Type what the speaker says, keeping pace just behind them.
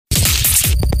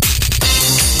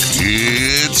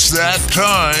It's that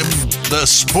time, the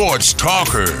Sports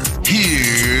Talker.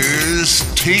 Here's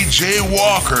TJ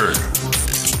Walker.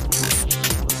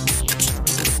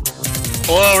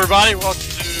 Hello, everybody. Welcome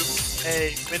to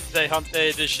a Wednesday Hump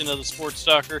Day edition of the Sports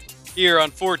Talker here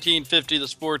on 1450 The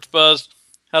Sports Buzz.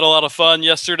 Had a lot of fun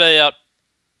yesterday out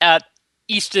at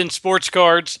Easton Sports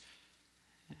Cards,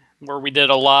 where we did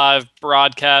a live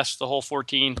broadcast. The whole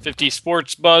 1450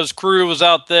 Sports Buzz crew was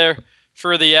out there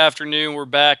for the afternoon. We're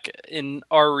back in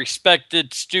our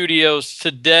respected studios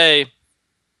today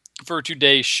for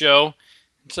today's show.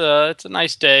 It's a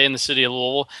nice day in the city of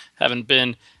Louisville. Haven't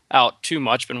been out too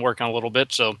much, been working a little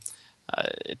bit, so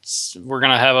we're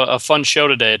gonna have a fun show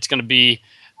today. It's gonna be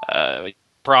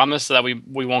promise that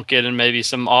we won't get in maybe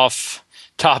some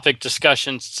off-topic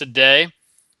discussions today,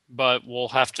 but we'll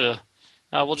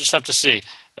just have to see.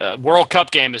 World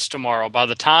Cup game is tomorrow. By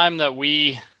the time that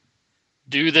we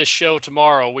do this show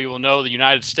tomorrow, we will know the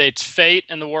United States' fate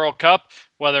in the World Cup,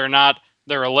 whether or not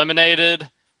they're eliminated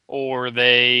or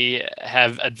they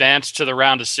have advanced to the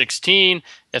round of 16,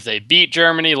 if they beat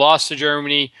Germany, lost to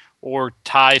Germany, or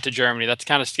tie to Germany. That's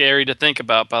kind of scary to think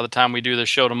about by the time we do this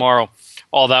show tomorrow.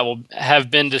 All that will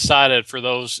have been decided for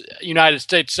those United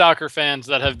States soccer fans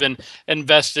that have been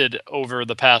invested over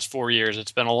the past 4 years.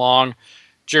 It's been a long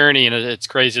journey, and it's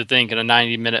crazy to think in a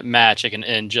 90-minute match it can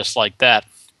end just like that.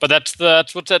 But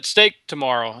that's what's at stake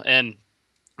tomorrow, and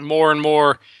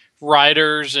more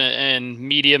writers and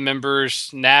media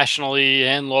members nationally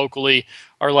and locally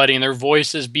are letting their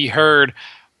voices be heard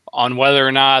on whether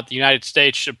or not the United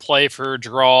States should play for a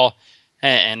draw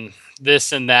and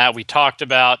this and that. We talked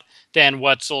about Dan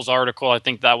Wetzel's article. I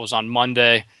think that was on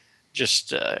Monday.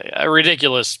 Just a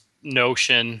ridiculous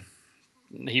notion.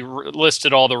 He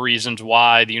listed all the reasons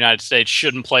why the United States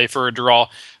shouldn't play for a draw.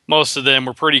 Most of them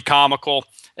were pretty comical,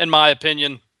 in my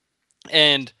opinion.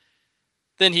 And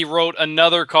then he wrote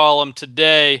another column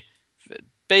today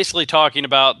basically talking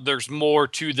about there's more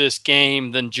to this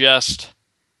game than just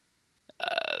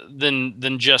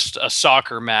a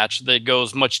soccer match that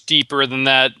goes much deeper than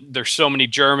that. There's so many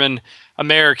German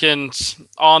Americans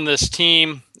on this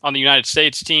team, on the United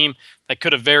States team, that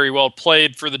could have very well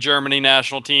played for the Germany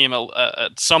national team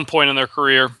at some point in their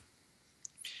career.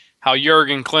 How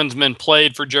Jurgen Klinsmann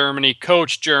played for Germany,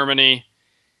 coached Germany,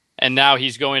 and now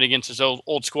he's going against his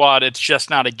old squad. It's just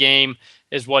not a game,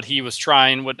 is what he was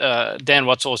trying, what Dan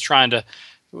Wetzel was trying to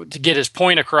get his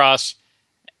point across.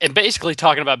 And basically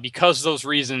talking about because of those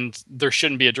reasons, there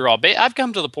shouldn't be a draw. I've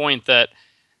come to the point that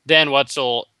Dan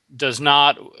Wetzel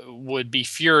would be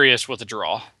furious with a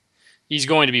draw. He's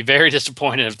going to be very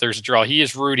disappointed if there's a draw. He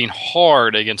is rooting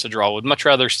hard against a draw. Would much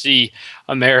rather see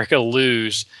America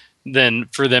lose than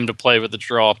for them to play with a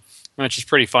draw, which is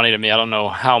pretty funny to me. I don't know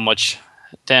how much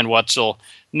Dan Wetzel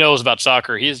knows about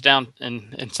soccer. He is down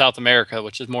in South America,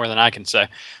 which is more than I can say.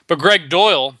 But Greg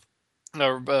Doyle,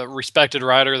 a respected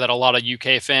writer that a lot of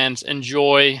UK fans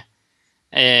enjoy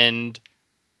and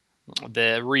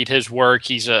read his work.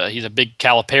 He's a big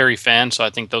Calipari fan, so I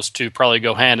think those two probably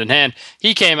go hand in hand.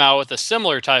 He came out with a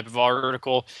similar type of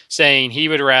article saying he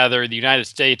would rather the United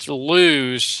States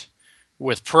lose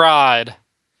with pride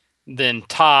than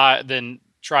try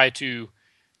to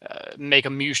make a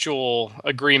mutual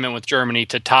agreement with Germany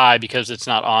to tie because it's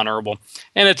not honorable.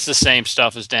 And it's the same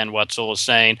stuff as Dan Wetzel was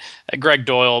saying. Greg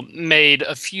Doyle made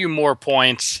a few more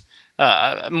points,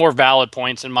 more valid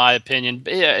points in my opinion.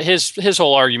 His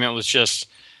whole argument was just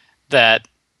that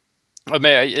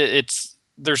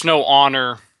there's no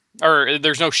honor or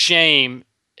there's no shame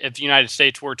if the United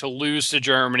States were to lose to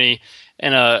Germany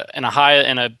in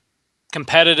a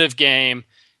competitive game,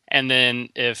 and then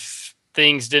if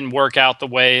things didn't work out the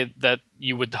way that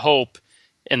you would hope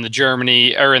in the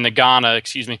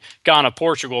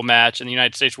Ghana-Portugal match, and the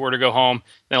United States were to go home,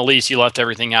 then at least you left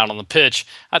everything out on the pitch.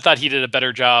 I thought he did a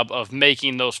better job of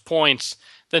making those points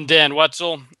than Dan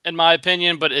Wetzel, in my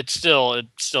opinion, but it still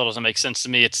doesn't make sense to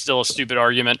me. It's still a stupid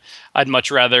argument. I'd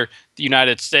much rather the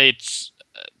United States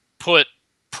put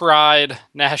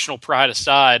national pride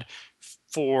aside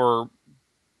for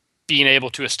being able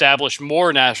to establish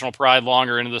more national pride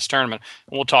longer into this tournament.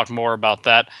 And we'll talk more about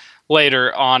that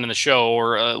later on in the show,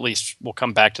 or at least we'll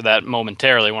come back to that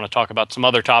momentarily. I want to talk about some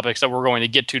other topics that we're going to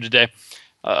get to today.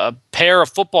 A pair of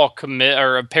football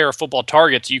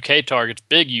targets, UK targets,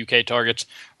 big UK targets,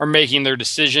 are making their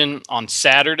decision on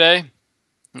Saturday.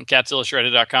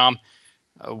 CatsIllustrated.com.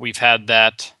 We've had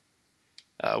that.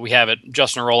 We have it.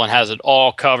 Justin Rowland has it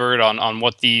all covered on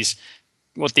what these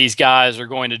what these guys are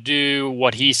going to do,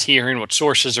 what he's hearing, what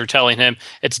sources are telling him.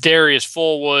 It's Darius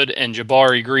Fullwood and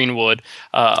Jabari Greenwood,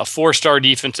 a 4-star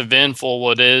defensive end.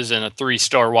 Fullwood is, and a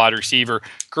 3-star wide receiver,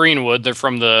 Greenwood. They're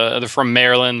from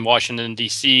Maryland, Washington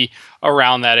D.C.,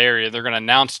 around that area. They're going to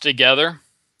announce together,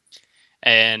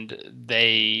 and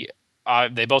they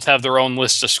both have their own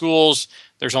list of schools.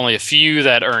 There's only a few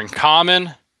that are in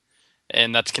common,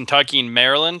 and that's Kentucky and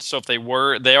Maryland. So if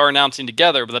they are announcing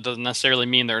together, but that doesn't necessarily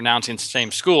mean they're announcing the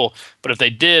same school. But if they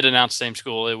did announce the same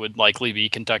school, it would likely be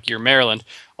Kentucky or Maryland,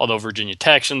 although Virginia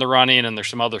Tech's in the running, and there's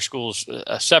some other schools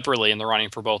separately in the running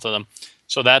for both of them.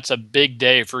 So that's a big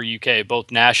day for UK,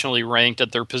 both nationally ranked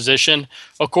at their position,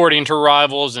 according to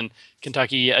Rivals. And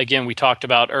Kentucky, again, we talked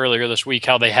about earlier this week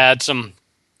how they had some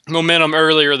momentum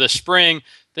earlier this spring.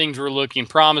 Things were looking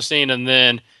promising, and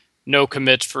then no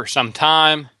commits for some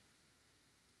time.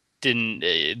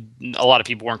 A lot of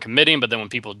people weren't committing, but then when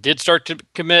people did start to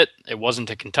commit, it wasn't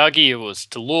to Kentucky, it was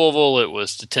to Louisville, it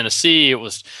was to Tennessee, it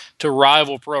was to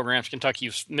rival programs. Kentucky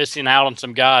was missing out on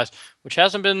some guys, which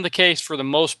hasn't been the case for the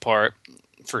most part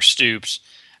for Stoops.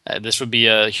 This would be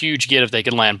a huge get if they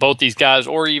could land both these guys,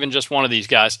 or even just one of these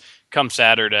guys, come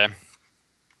Saturday.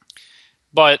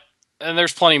 And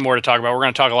there's plenty more to talk about. We're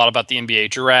going to talk a lot about the NBA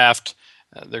draft.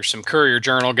 There's some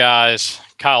Courier-Journal guys,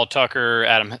 Kyle Tucker,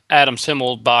 Adam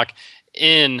Himmelbach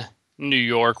in New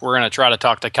York. We're going to try to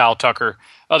talk to Kyle Tucker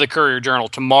of the Courier-Journal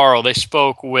tomorrow. They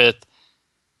spoke with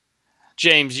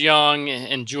James Young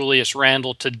and Julius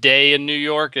Randle today in New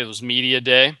York. It was media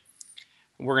day.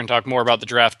 We're going to talk more about the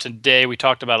draft today. We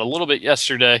talked about it a little bit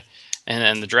yesterday,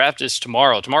 and the draft is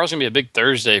tomorrow. Tomorrow's going to be a big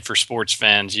Thursday for sports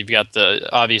fans. You've got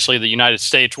obviously the United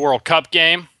States World Cup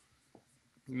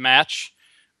match,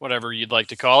 whatever you'd like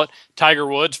to call it. Tiger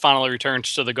Woods finally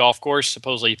returns to the golf course.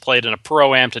 Supposedly he played in a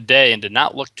Pro-Am today and did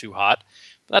not look too hot.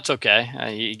 But that's okay.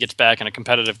 He gets back in a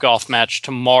competitive golf match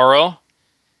tomorrow.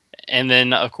 And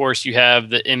then, of course, you have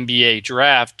the NBA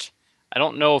draft. I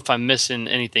don't know if I'm missing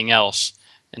anything else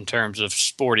in terms of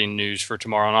sporting news for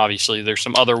tomorrow. And obviously there's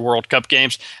some other World Cup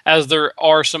games, as there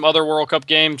are some other World Cup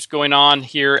games going on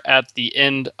here at the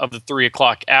end of the 3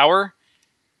 o'clock hour,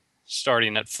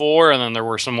 starting at 4, and then there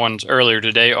were some ones earlier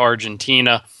today.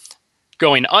 Argentina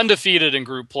going undefeated in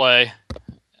group play,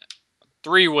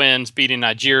 3 wins, beating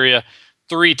Nigeria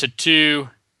 3-2,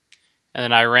 and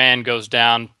then Iran goes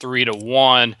down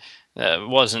 3-1.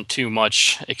 Wasn't too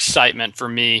much excitement for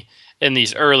me in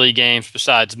these early games,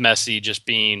 besides Messi just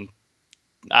being,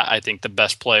 I think, the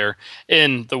best player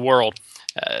in the world.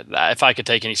 If I could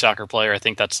take any soccer player, I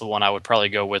think that's the one I would probably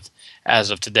go with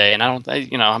as of today. And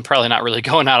I'm probably not really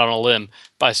going out on a limb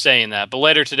by saying that. But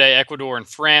later today, Ecuador and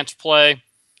France play,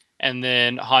 and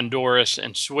then Honduras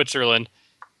and Switzerland.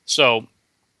 So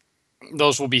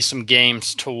those will be some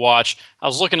games to watch. I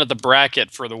was looking at the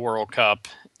bracket for the World Cup,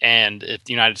 and if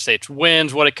the United States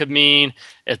wins, what it could mean,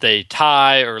 if they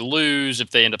tie or lose,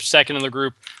 if they end up second in the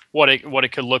group, what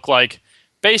it could look like.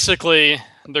 Basically,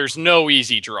 there's no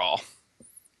easy draw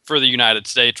for the United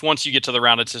States once you get to the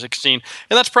round of 16,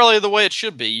 and that's probably the way it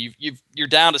should be. You're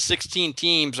down to 16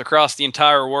 teams across the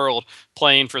entire world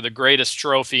playing for the greatest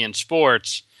trophy in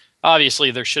sports.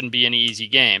 Obviously, there shouldn't be any easy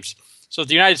games. So if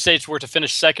the United States were to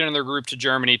finish second in their group to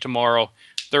Germany tomorrow,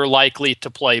 they're likely to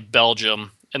play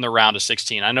Belgium in the round of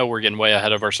 16. I know we're getting way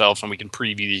ahead of ourselves, and we can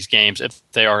preview these games if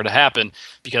they are to happen,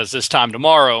 because this time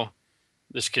tomorrow,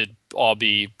 this could all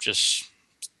be just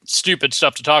stupid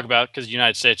stuff to talk about because the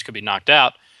United States could be knocked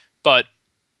out. But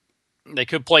they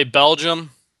could play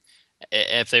Belgium.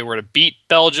 If they were to beat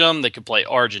Belgium, they could play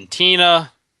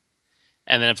Argentina.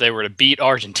 And then if they were to beat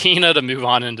Argentina to move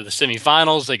on into the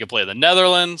semifinals, they could play the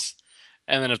Netherlands.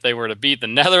 And then if they were to beat the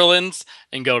Netherlands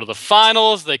and go to the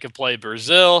finals, they could play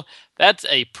Brazil. That's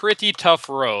a pretty tough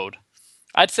road.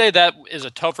 I'd say that is a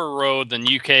tougher road than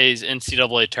UK's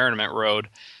NCAA tournament road.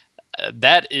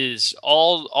 That is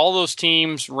all those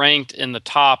teams ranked in the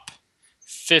top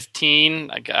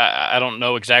 15. I don't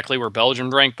know exactly where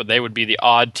Belgium ranked, but they would be the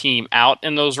odd team out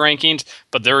in those rankings.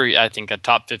 But they're, I think, a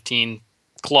top 15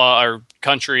 or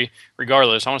country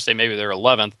regardless. I want to say maybe they're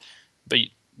 11th. But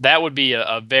that would be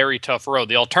a very tough road.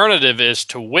 The alternative is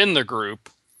to win the group,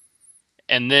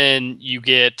 and then you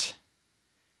get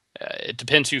it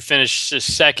depends who finishes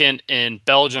second in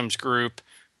Belgium's group,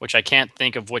 which I can't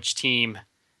think of which team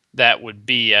that would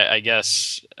be. I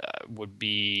guess would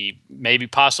be maybe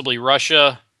possibly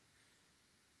Russia,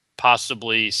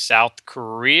 possibly South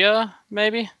Korea,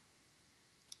 maybe.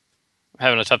 I'm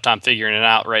having a tough time figuring it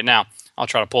out right now. I'll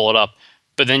try to pull it up.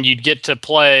 But then you get to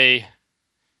play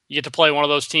one of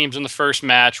those teams in the first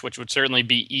match, which would certainly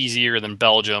be easier than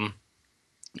Belgium.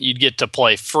 You'd get to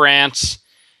play France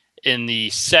in the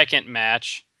second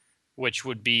match, which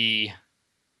would be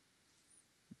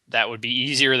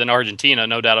easier than Argentina,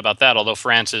 no doubt about that, although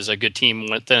France is a good team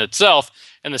within itself.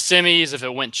 In the semis, if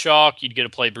it went chalk, you'd get to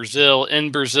play Brazil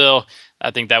in Brazil.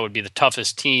 I think that would be the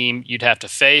toughest team you'd have to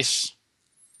face.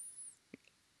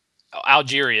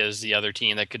 Algeria is the other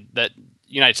team that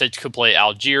United States could play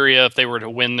Algeria if they were to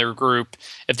win their group.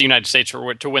 If the United States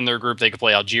were to win their group, they could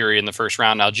play Algeria in the first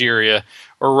round, Algeria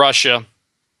or Russia.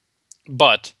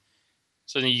 But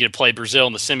so then you get to play Brazil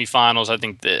in the semifinals. I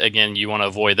think that, again, you want to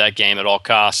avoid that game at all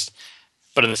costs.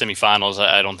 But in the semifinals,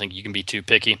 I don't think you can be too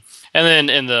picky. And then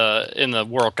in the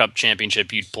World Cup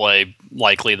Championship, you'd play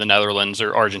likely the Netherlands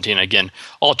or Argentina. Again,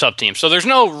 all tough teams. So there's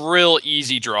no real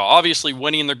easy draw. Obviously,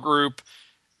 winning the group,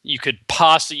 you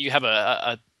have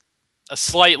a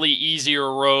slightly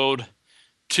easier road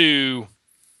to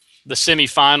the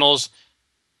semifinals.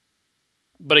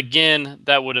 But again,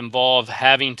 that would involve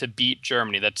having to beat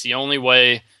Germany. That's the only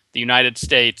way the United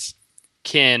States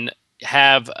can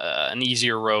have an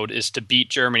easier road, is to beat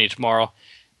Germany tomorrow.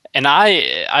 And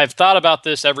I've thought about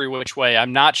this every which way.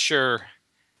 I'm not sure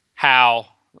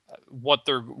what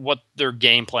their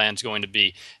game plan is going to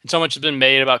be. And so much has been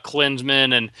made about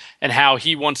Klinsmann and how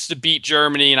he wants to beat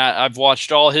Germany. And I've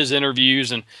watched all his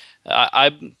interviews, and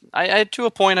I to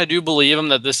a point, I do believe him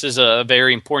that this is a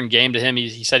very important game to him.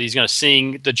 He said he's going to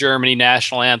sing the Germany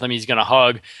national anthem. He's going to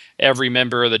hug every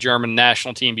member of the German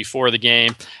national team before the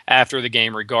game, after the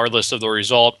game, regardless of the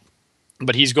result.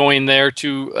 But he's going there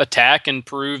to attack and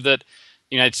prove that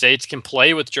the United States can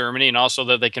play with Germany and also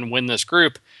that they can win this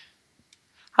group.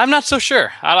 I'm not so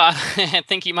sure. I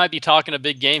think he might be talking a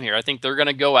big game here. I think they're going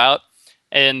to go out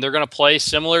and they're going to play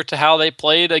similar to how they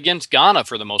played against Ghana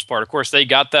for the most part. Of course, they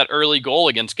got that early goal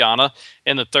against Ghana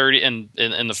in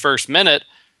the first minute.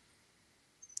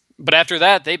 But after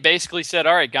that, they basically said,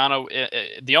 all right, Ghana,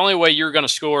 the only way you're going to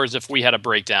score is if we had a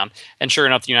breakdown. And sure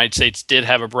enough, the United States did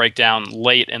have a breakdown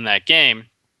late in that game.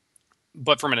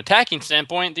 But from an attacking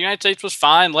standpoint, the United States was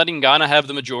fine letting Ghana have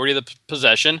the majority of the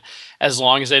possession as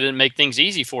long as they didn't make things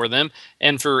easy for them.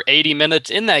 And for 80 minutes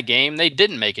in that game, they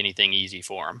didn't make anything easy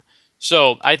for them.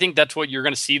 So I think that's what you're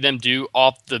going to see them do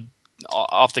off the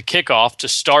kickoff to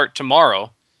start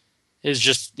tomorrow, is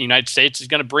just the United States is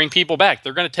going to bring people back.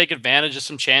 They're going to take advantage of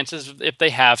some chances if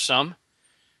they have some,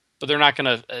 but they're not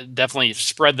going to definitely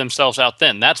spread themselves out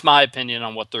thin. That's my opinion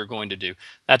on what they're going to do.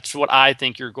 That's what I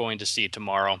think you're going to see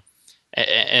tomorrow.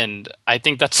 And I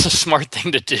think that's a smart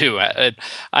thing to do.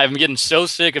 I'm getting so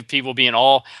sick of people being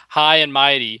all high and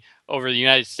mighty over the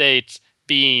United States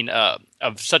being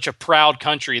of such a proud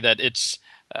country that it's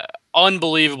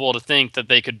unbelievable to think that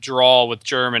they could draw with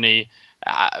Germany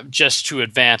just to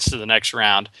advance to the next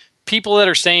round. People that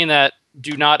are saying that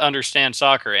do not understand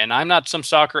soccer, and I'm not some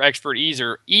soccer expert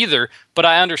either, but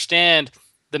I understand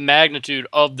the magnitude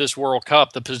of this World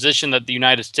Cup, the position that the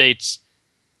United States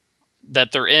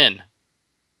that they're in.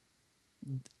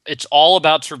 It's all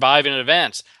about surviving in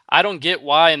advance. I don't get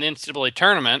why in the NCAA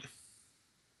tournament,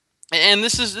 and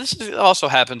this also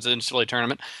happens in the NCAA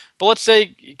tournament, but let's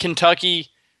say Kentucky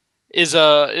is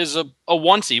a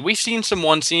one seed. We've seen some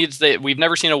one seeds that we've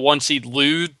never seen a one seed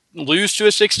lose to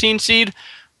a 16 seed,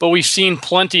 but we've seen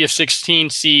plenty of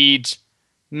 16 seeds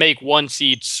make one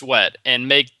seed sweat and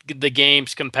make the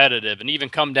games competitive and even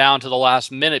come down to the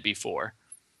last minute before.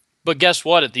 But guess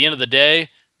what? At the end of the day,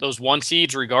 those one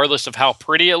seeds, regardless of how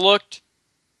pretty it looked,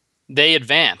 they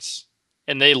advance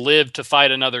and they live to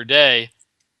fight another day.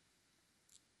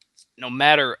 No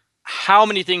matter how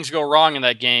many things go wrong in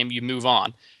that game, you move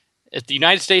on. If the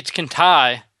United States can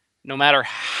tie, no matter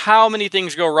how many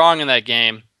things go wrong in that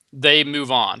game, they move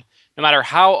on. No matter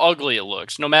how ugly it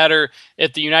looks, no matter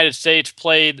if the United States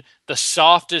played the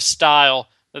softest style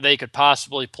that they could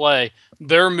possibly play,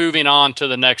 they're moving on to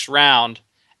the next round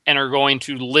and are going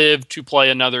to live to play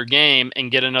another game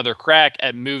and get another crack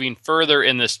at moving further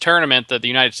in this tournament that the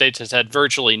United States has had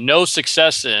virtually no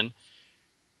success in,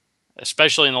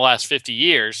 especially in the last 50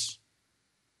 years.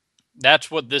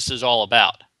 That's what this is all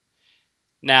about.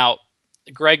 Now,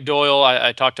 Greg Doyle,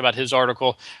 I talked about his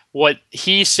article. What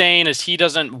he's saying is he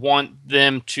doesn't want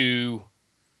them to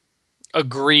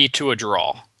agree to a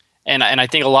draw. And I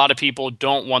think a lot of people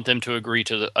don't want them to agree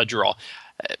to a draw.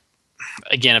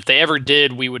 Again, if they ever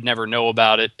did, we would never know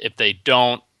about it. If they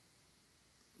don't,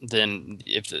 then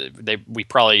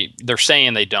they're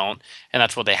saying they don't, and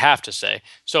that's what they have to say.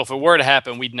 So if it were to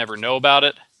happen, we'd never know about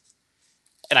it.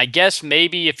 And I guess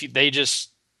maybe if they just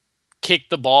kick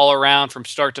the ball around from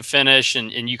start to finish,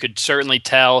 and you could certainly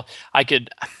tell, I could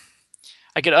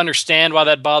understand why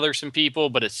that bothers some people,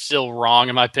 but it's still wrong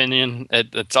in my opinion.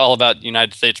 It's all about the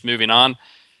United States moving on.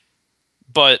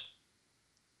 But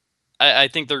I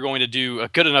think they're going to do a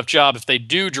good enough job if they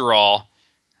do draw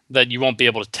that you won't be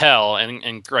able to tell.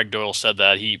 And Greg Doyle said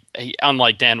that he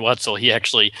unlike Dan Wetzel, he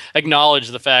actually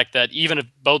acknowledged the fact that even if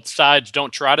both sides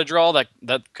don't try to draw,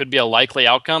 that could be a likely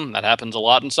outcome. That happens a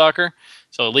lot in soccer.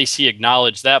 So at least he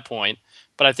acknowledged that point.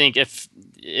 But I think if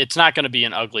it's not going to be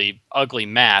an ugly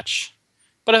match,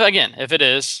 but if it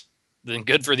is, then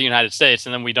good for the United States.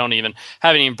 And then we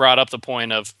haven't even brought up the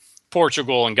point of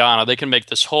Portugal and Ghana. They can make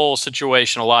this whole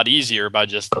situation a lot easier by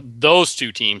just those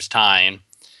two teams tying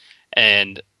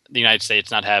and the United States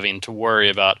not having to worry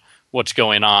about what's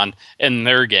going on in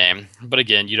their game. But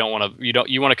again, you want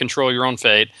to control your own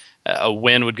fate. A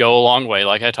win would go a long way.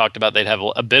 Like I talked about, they'd have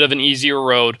a bit of an easier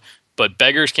road, but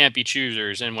beggars can't be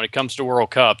choosers. And when it comes to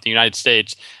World Cup, the United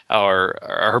States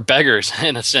are beggars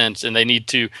in a sense, and they need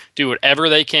to do whatever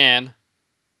they can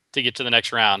to get to the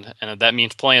next round. And if that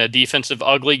means playing a defensive,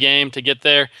 ugly game to get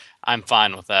there, I'm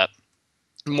fine with that.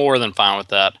 More than fine with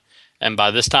that. And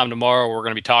by this time tomorrow, we're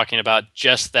going to be talking about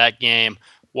just that game,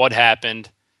 what happened,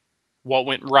 what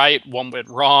went right, what went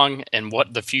wrong, and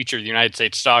what the future of the United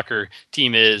States soccer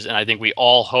team is. And I think we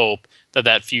all hope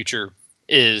that future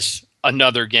is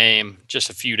another game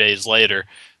just a few days later.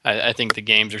 I think the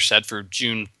games are set for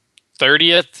June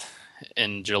 30th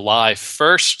and July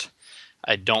 1st.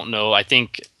 I don't know. I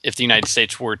think if the United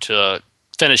States were to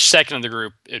finish second in the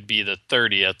group, it'd be the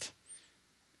 30th.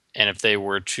 And if they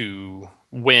were to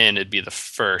win, it'd be the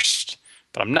 1st.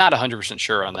 But I'm not 100%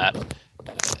 sure on that.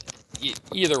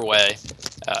 Either way,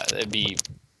 it'd be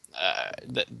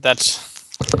that's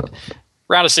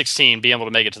round of 16. Being able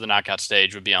to make it to the knockout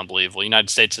stage would be unbelievable. The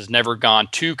United States has never gone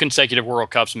 2 consecutive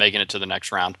World Cups making it to the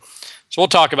next round. So we'll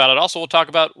talk about it. Also, we'll talk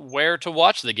about where to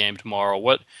watch the game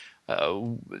tomorrow.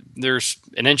 There's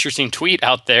an interesting tweet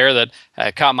out there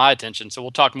that caught my attention. So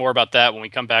we'll talk more about that when we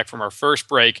come back from our first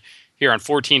break here on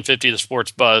 1450 The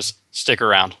Sports Buzz. Stick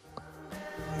around.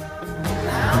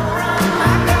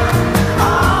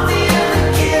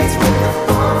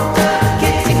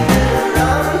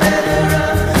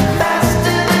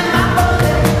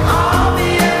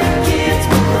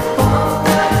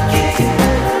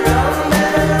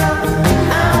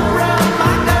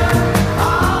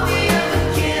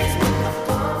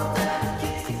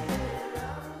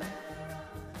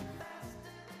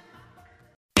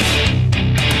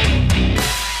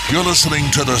 You're listening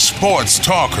to The Sports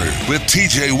Talker with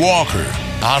TJ Walker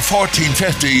on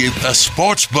 1450 The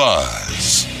Sports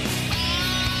Buzz.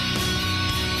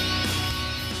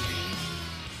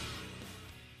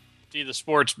 The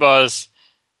Sports Buzz.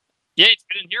 Yates,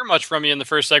 we didn't hear much from you in the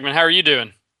first segment. How are you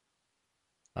doing?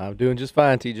 I'm doing just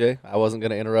fine, TJ. I wasn't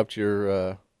going to interrupt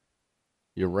your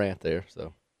rant there,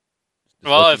 so.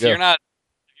 Well, if you're not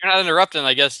interrupting,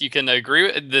 I guess you can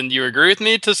agree. Then you agree with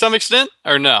me to some extent,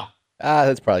 or no?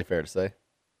 That's probably fair to say.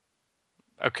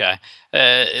 Okay.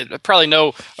 Probably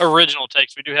no original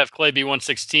takes. We do have Clay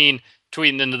B116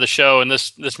 tweeting into the show, and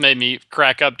this made me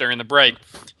crack up during the break.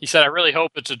 He said, I really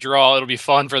hope it's a draw. It'll be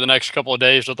fun for the next couple of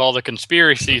days with all the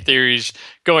conspiracy theories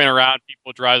going around.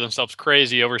 People drive themselves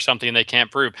crazy over something they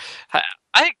can't prove.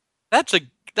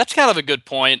 That's kind of a good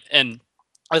point. And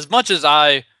as much as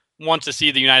I want to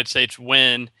see the United States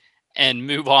win and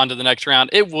move on to the next round,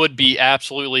 it would be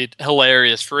absolutely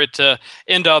hilarious for it to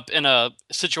end up in a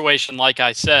situation, like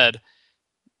I said,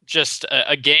 just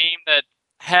a game that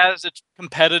has its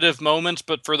competitive moments,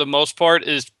 but for the most part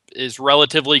is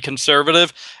relatively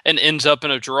conservative and ends up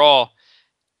in a draw,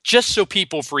 just so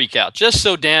people freak out, just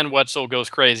so Dan Wetzel goes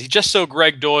crazy, just so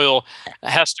Greg Doyle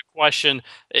has to question,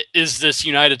 is this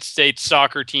United States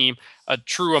soccer team a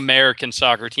true American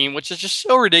soccer team, which is just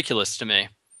so ridiculous to me.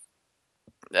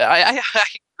 I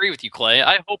agree with you, Clay.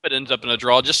 I hope it ends up in a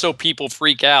draw just so people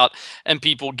freak out and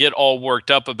people get all worked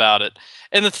up about it.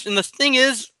 And the thing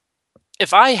is,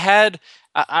 if I had,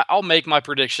 I'll make my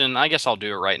prediction. I guess I'll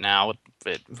do it right now.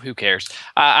 Who cares?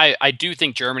 I do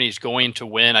think Germany is going to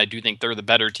win. I do think they're the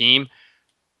better team.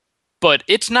 But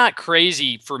it's not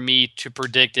crazy for me to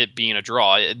predict it being a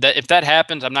draw. If that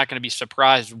happens, I'm not going to be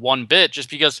surprised one bit just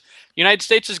because the United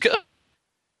States is good.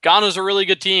 Ghana's a really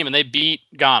good team, and they beat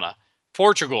Ghana.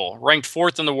 Portugal, ranked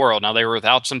 4th in the world. Now, they were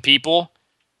without some people,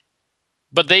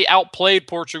 but they outplayed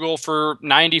Portugal for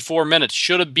 94 minutes.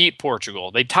 Should have beat Portugal.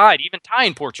 They tied. Even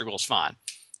tying Portugal is fine.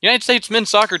 The United States men's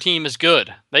soccer team is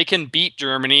good. They can beat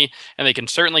Germany, and they can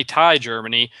certainly tie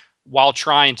Germany while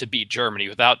trying to beat Germany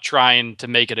without trying to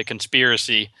make it a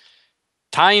conspiracy.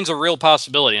 Tying's a real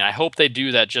possibility, and I hope they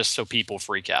do that just so people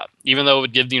freak out. Even though it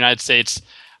would give the United States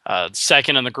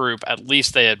second in the group, at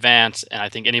least they advance, and I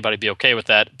think anybody would be okay with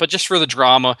that. But just for the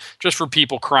drama, just for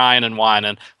people crying and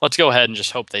whining, let's go ahead and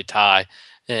just hope they tie.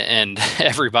 and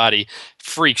everybody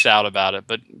freaks out about it.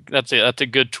 But that's a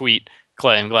good tweet,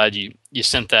 Clay. I'm glad you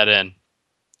sent that in.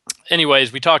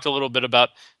 Anyways, we talked a little bit about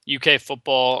UK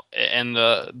football and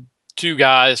the two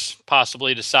guys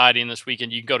possibly deciding this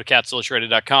weekend. You can go to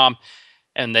catsillustrated.com,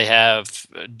 and they have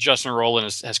Justin Rowland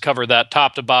has covered that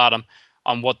top to bottom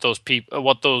on what those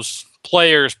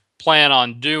players plan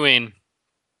on doing.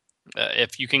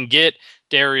 If you can get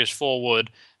Darius Fullwood,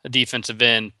 a defensive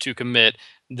end, to commit,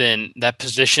 then that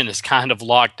position is kind of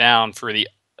locked down for the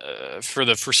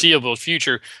foreseeable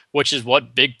future, which is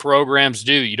what big programs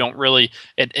do. You don't really,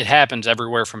 it happens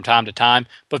everywhere from time to time,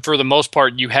 but for the most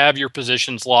part, you have your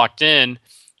positions locked in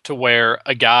to where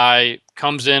a guy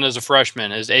comes in as a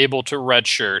freshman, is able to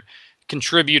redshirt,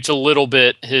 contributes a little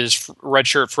bit his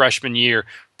redshirt freshman year,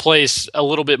 plays a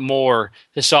little bit more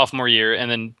his sophomore year,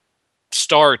 and then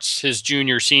starts his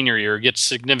senior year, gets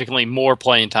significantly more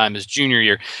playing time his junior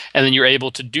year. And then you're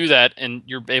able to do that, and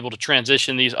you're able to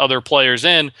transition these other players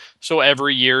in. So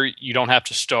every year you don't have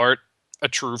to start a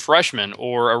true freshman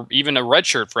or even a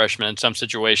redshirt freshman in some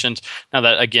situations. Now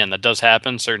that does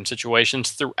happen in certain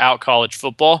situations throughout college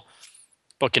football.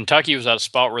 But Kentucky was at a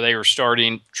spot where they were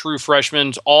starting true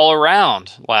freshmen all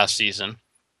around last season.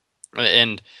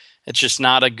 And it's just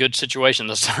not a good situation.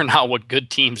 Those are not what good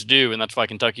teams do, and that's why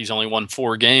Kentucky's only won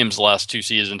 4 games the last 2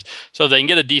 seasons. So if they can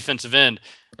get a defensive end,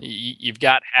 you've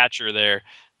got Hatcher there,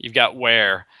 you've got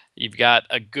Ware, you've got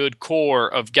a good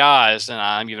core of guys, and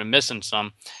I'm even missing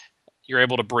some. You're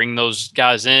able to bring those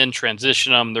guys in,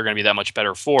 transition them. They're going to be that much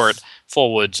better for it.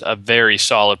 Fullwood's a very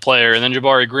solid player. And then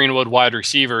Jabari Greenwood, wide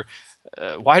receiver.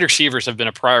 Wide receivers have been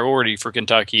a priority for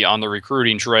Kentucky on the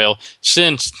recruiting trail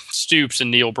since Stoops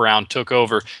and Neil Brown took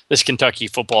over this Kentucky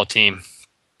football team.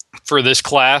 For this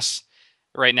class,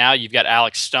 right now, you've got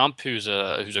Alex Stump, who's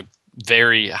a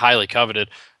very highly coveted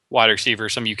wide receiver.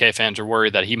 Some UK fans are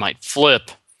worried that he might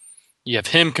flip. You have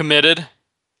him committed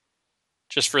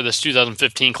just for this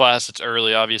 2015 class. It's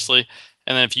early, obviously.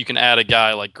 And then if you can add a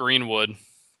guy like Greenwood,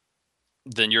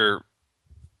 then you're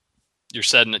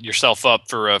setting yourself up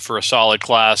for a solid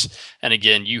class. And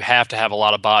again, you have to have a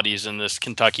lot of bodies in this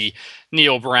Kentucky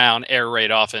Neil Brown air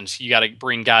raid offense. You got to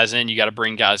bring guys in, you got to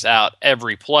bring guys out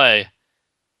every play.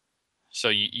 So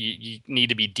you need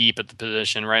to be deep at the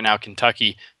position. Right now,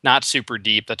 Kentucky, not super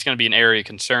deep. That's going to be an area of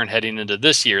concern heading into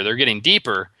this year. They're getting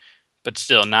deeper, but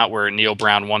still not where Neil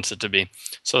Brown wants it to be.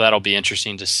 So that'll be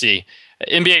interesting to see.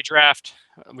 NBA draft,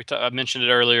 I mentioned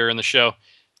it earlier in the show.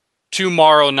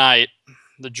 Tomorrow night,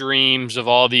 the dreams of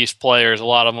all these players, a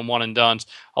lot of them one and dones,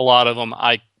 a lot of them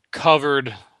I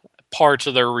covered parts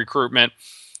of their recruitment,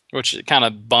 which kind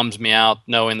of bums me out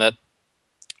knowing that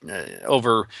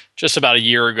over just about a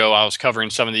year ago, I was covering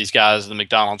some of these guys at the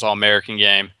McDonald's All-American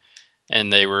game,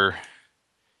 and they were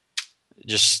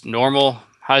just normal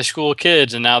high school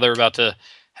kids, and now they're about to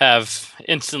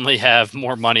instantly have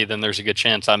more money than there's a good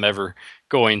chance I'm ever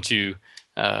going to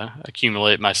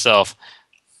accumulate myself.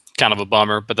 Kind of a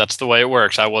bummer, but that's the way it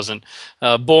works. I wasn't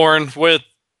born with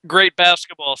great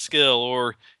basketball skill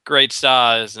or great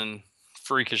size and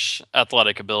freakish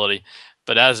athletic ability,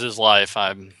 but as is life,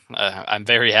 I'm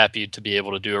very happy to be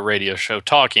able to do a radio show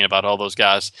talking about all those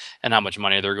guys and how much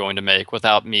money they're going to make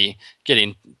without me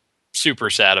getting super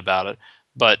sad about it.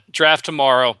 But draft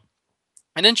tomorrow,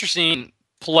 an interesting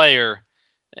player,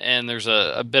 and there's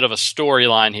a bit of a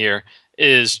storyline here,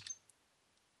 is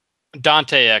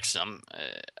Dante Exum,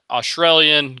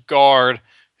 Australian guard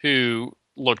who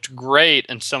looked great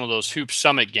in some of those Hoop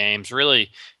Summit games, really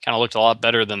kind of looked a lot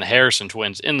better than the Harrison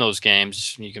twins in those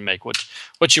games. You can make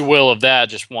what you will of that,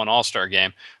 just one All-Star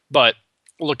game, but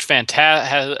looked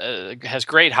fantastic, has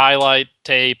great highlight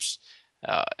tapes,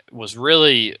 was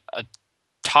really a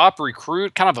top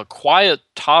recruit, kind of a quiet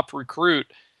top recruit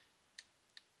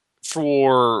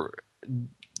for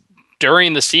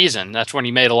during the season. That's when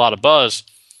he made a lot of buzz.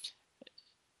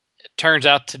 Turns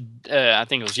out I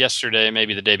think it was yesterday,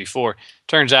 maybe the day before,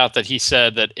 turns out that he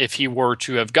said that if he were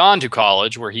to have gone to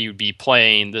college where he would be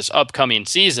playing this upcoming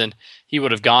season, he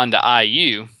would have gone to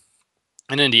IU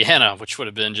in Indiana, which would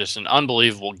have been just an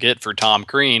unbelievable get for Tom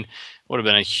Crean. Would have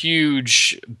been a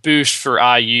huge boost for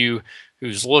IU,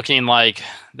 who's looking like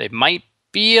they might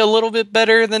be a little bit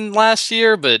better than last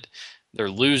year, but they're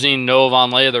losing Noah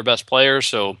Vonleh, their best player,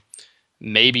 so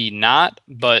maybe not,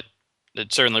 but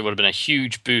it certainly would have been a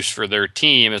huge boost for their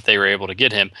team if they were able to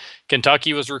get him.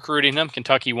 Kentucky was recruiting him.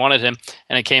 Kentucky wanted him,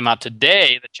 and it came out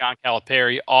today that John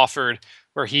Calipari offered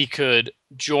where he could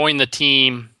join the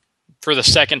team for the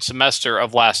second semester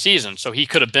of last season. So he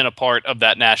could have been a part of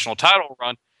that national title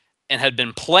run and had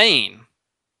been playing.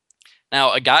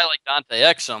 Now, a guy like Dante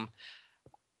Exum,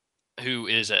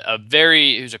 who's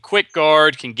a quick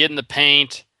guard, can get in the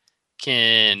paint,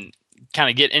 can kind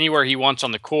of get anywhere he wants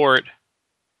on the court.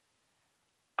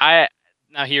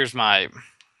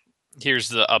 Here's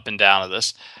the up and down of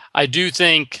this. I do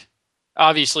think,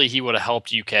 obviously, he would have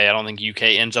helped UK. I don't think UK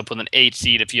ends up with an 8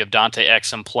 seed if you have Dante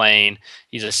Exum playing.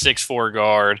 He's a 6'4"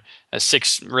 guard,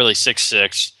 really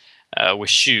 6'6", with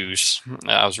shoes.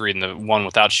 I was reading the one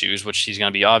without shoes, which he's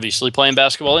going to be obviously playing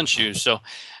basketball in shoes. So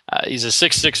he's a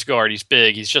 6'6" guard. He's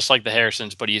big. He's just like the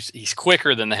Harrisons, but he's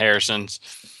quicker than the Harrisons.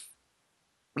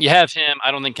 You have him.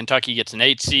 I don't think Kentucky gets an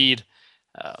 8 seed.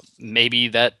 Maybe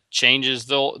that changes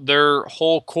their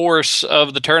whole course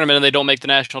of the tournament, and they don't make the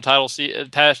national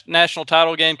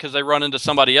title game because they run into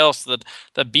somebody else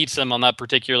that beats them on that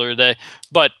particular day.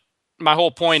 But my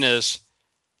whole point is,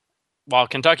 while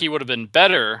Kentucky would have been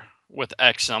better with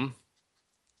Exum,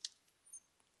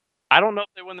 I don't know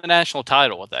if they win the national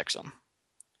title with Exum.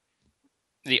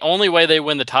 The only way they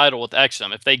win the title with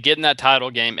Exum, if they get in that title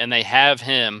game and they have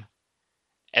him,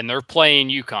 and they're playing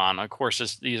UConn. Of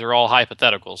course, these are all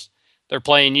hypotheticals. They're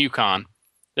playing UConn.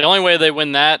 The only way they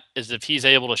win that is if he's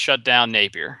able to shut down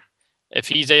Napier. If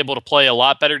he's able to play a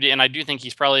lot better, and I do think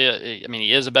he's probably,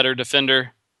 he is a better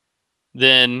defender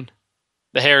than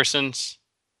the Harrisons.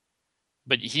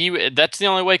 But that's the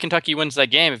only way Kentucky wins that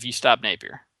game, if you stop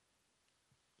Napier.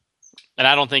 And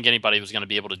I don't think anybody was going to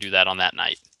be able to do that on that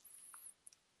night.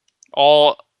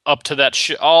 All up to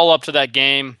that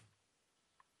game,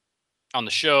 on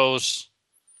the shows,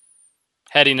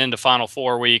 heading into Final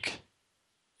Four week,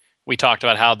 we talked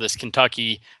about how that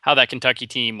Kentucky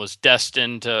team was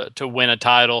destined to win a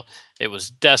title. It was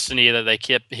destiny that they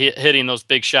kept hitting those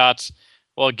big shots.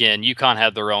 Well, again, UConn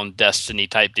had their own destiny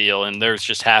type deal, and theirs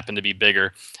just happened to be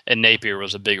bigger, and Napier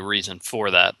was a big reason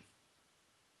for that.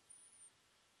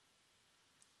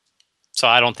 So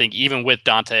I don't think, even with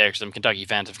Dante Exum, Kentucky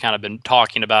fans have kind of been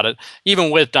talking about it.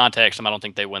 Even with Dante Exum, I don't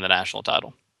think they win the national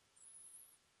title.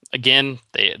 Again,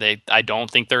 I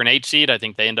don't think they're an 8 seed. I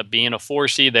think they end up being a 4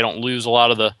 seed. They don't lose a lot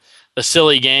of the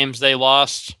silly games they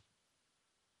lost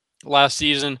last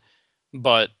season,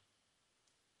 but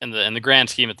in the grand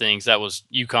scheme of things, that was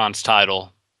UConn's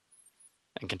title,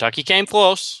 and Kentucky came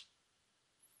close.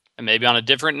 And maybe on a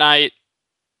different night,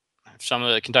 if some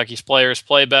of the Kentucky's players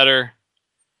play better,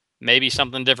 maybe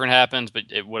something different happens. But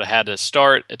it would have had to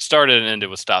start. It started and ended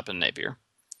with stopping Napier.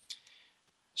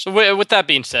 So with that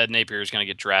being said, Napier is going to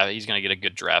get drafted. He's going to get a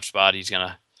good draft spot. He's going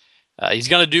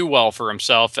to do well for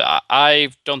himself. I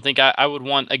don't think I would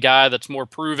want a guy that's more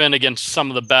proven against some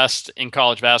of the best in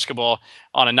college basketball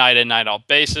on a night in, night out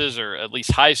basis, or at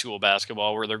least high school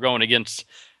basketball, where they're going against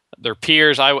their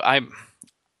peers. Like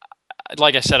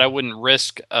I said, I wouldn't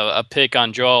risk a pick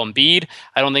on Joel Embiid.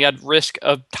 I don't think I'd risk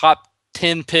a top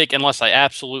 10 pick unless I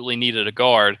absolutely needed a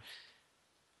guard.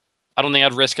 I don't think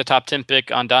I'd risk a top 10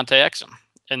 pick on Dante Exum.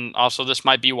 And also, this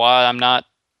might be why I'm not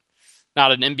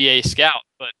an NBA scout,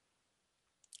 but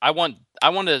I want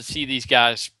to see these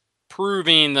guys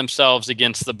proving themselves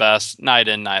against the best night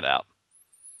in, night out.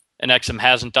 And Exum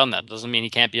hasn't done that. Doesn't mean he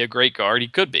can't be a great guard. He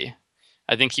could be.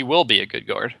 I think he will be a good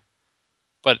guard.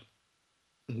 But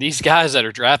these guys that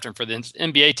are drafting for the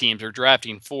NBA teams are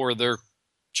drafting for their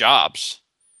jobs.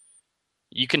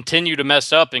 You continue to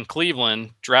mess up in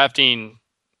Cleveland drafting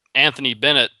Anthony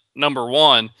Bennett number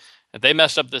 1. If they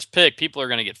mess up this pick, people are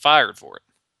going to get fired for it.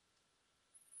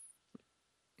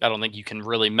 I don't think you can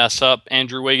really mess up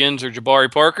Andrew Wiggins or Jabari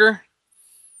Parker.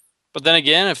 But then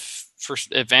again,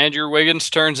 if Andrew Wiggins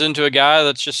turns into a guy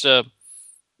that's just a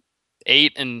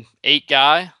 8-8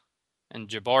 guy, and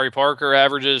Jabari Parker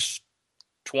averages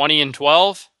 20 and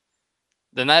 12,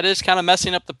 then that is kind of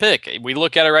messing up the pick. We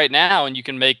look at it right now, and you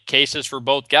can make cases for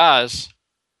both guys.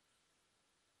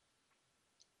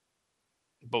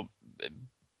 But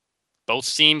both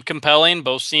seem compelling.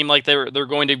 Both seem like they're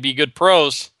going to be good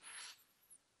pros.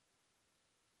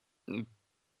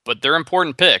 But they're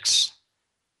important picks.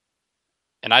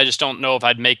 And I just don't know if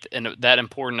I'd make that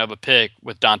important of a pick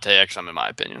with Dante Exum, in my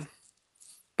opinion.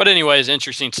 But anyways,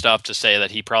 interesting stuff to say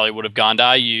that he probably would have gone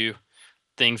to IU.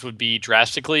 Things would be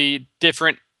drastically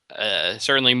different.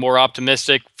 Certainly more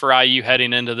optimistic for IU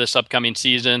heading into this upcoming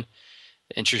season.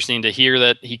 Interesting to hear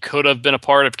that he could have been a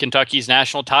part of Kentucky's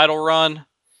national title run.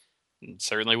 It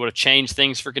certainly would have changed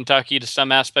things for Kentucky to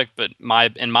some aspect, but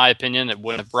in my opinion, it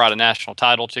wouldn't have brought a national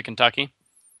title to Kentucky.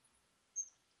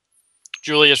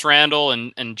 Julius Randle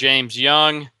and James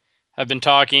Young have been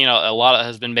talking. A lot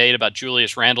has been made about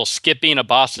Julius Randle skipping a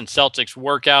Boston Celtics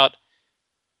workout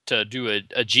to do a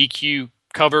GQ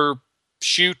cover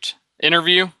shoot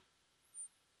interview.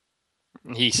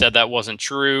 He said that wasn't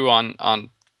true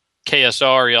on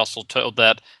KSR. He also told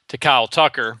that to Kyle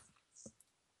Tucker.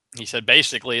 He said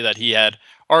basically that he had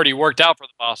already worked out for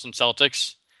the Boston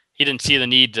Celtics. He didn't see the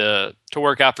need to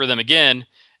work out for them again,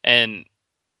 and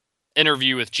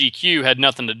interview with GQ had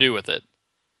nothing to do with it.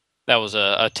 That was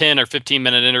a 10 or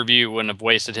 15-minute interview, wouldn't have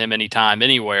wasted him any time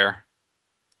anywhere.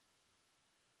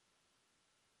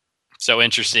 So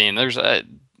interesting.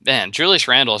 Julius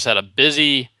Randle has had a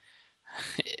busy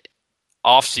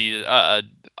offseason,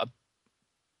 a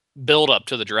build up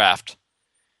to the draft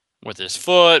with his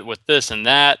foot, with this and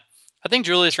that. I think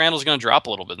Julius Randle is going to drop a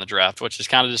little bit in the draft, which is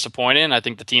kind of disappointing. I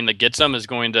think the team that gets him is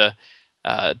going to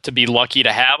be lucky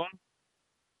to have him.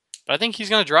 But I think he's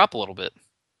going to drop a little bit.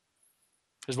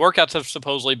 His workouts have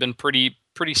supposedly been pretty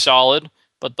solid,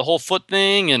 but the whole foot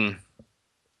thing, and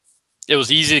it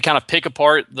was easy to kind of pick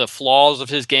apart the flaws of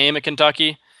his game at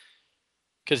Kentucky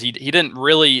because he didn't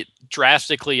really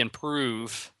drastically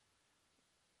improve.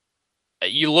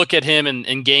 You look at him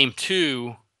in game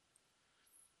 2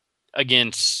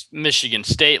 against Michigan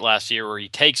State last year, where he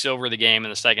takes over the game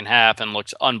in the second half and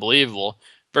looks unbelievable,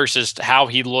 versus how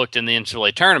he looked in the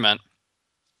NCAA tournament.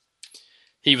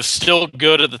 He was still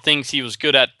good at the things he was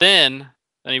good at then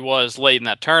than he was late in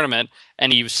that tournament,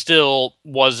 and he still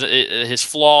was. His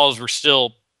flaws were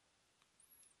still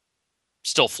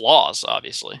flaws,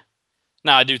 obviously.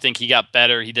 Now, I do think he got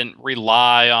better. He didn't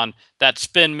rely on that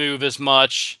spin move as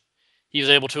much. He was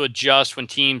able to adjust when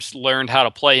teams learned how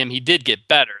to play him. He did get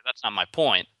better. That's not my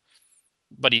point.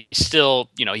 But he still,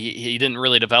 he didn't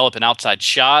really develop an outside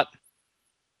shot.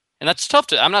 And that's tough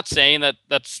to. I'm not saying that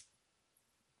that's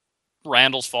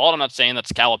Randall's fault. I'm not saying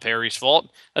that's Calipari's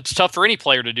fault. That's tough for any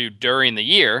player to do during the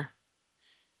year.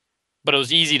 But it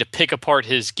was easy to pick apart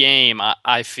his game,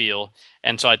 I feel.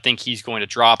 And so I think he's going to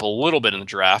drop a little bit in the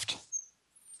draft.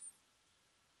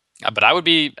 But I'd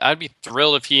be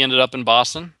thrilled if he ended up in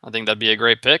Boston. I think that'd be a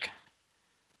great pick.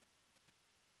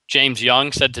 James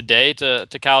Young said today to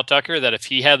Kyle Tucker that if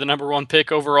he had the number 1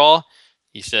 pick overall,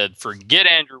 he said, forget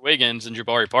Andrew Wiggins and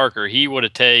Jabari Parker. He would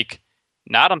have taken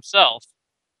not himself,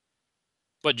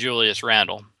 but Julius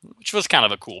Randle, which was kind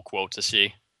of a cool quote to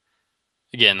see.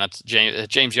 Again, that's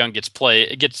James Young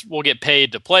will get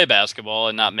paid to play basketball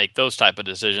and not make those type of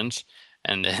decisions.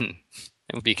 And then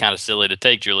it would be kind of silly to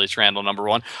take Julius Randle number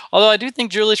 1. Although I do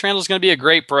think Julius Randle is going to be a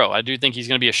great pro. I do think he's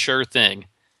going to be a sure thing.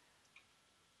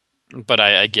 But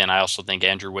I also think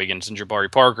Andrew Wiggins and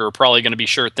Jabari Parker are probably going to be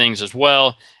sure things as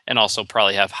well, and also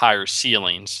probably have higher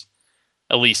ceilings.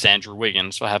 At least Andrew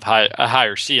Wiggins will have a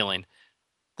higher ceiling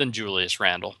than Julius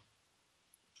Randle.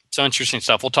 So interesting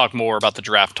stuff. We'll talk more about the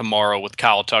draft tomorrow with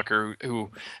Kyle Tucker,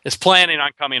 who is planning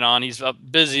on coming on. He's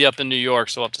busy up in New York,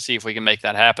 so we'll have to see if we can make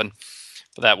that happen.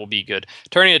 But that will be good.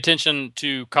 Turning attention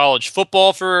to college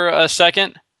football for a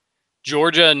second,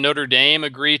 Georgia and Notre Dame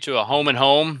agree to a home and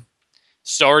home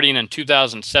starting in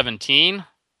 2017.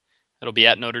 It'll be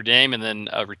at Notre Dame, and then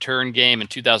a return game in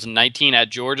 2019 at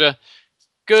Georgia.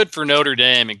 Good for Notre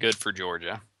Dame and good for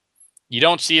Georgia. You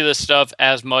don't see this stuff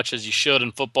as much as you should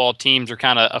in football. Teams are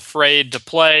kind of afraid to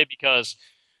play because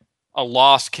a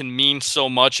loss can mean so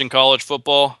much in college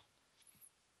football.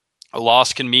 A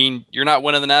loss can mean you're not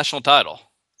winning the national title.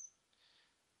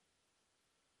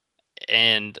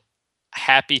 And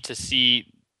happy to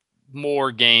see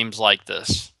more games like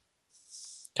this.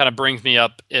 Kind of brings me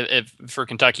up if for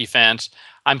Kentucky fans.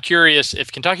 I'm curious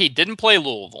if Kentucky didn't play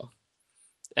Louisville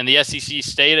and the SEC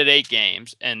stayed at 8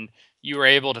 games and you were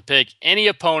able to pick any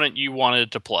opponent you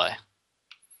wanted to play.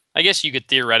 I guess you could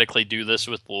theoretically do this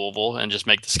with Louisville and just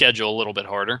make the schedule a little bit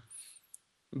harder.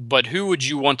 But who would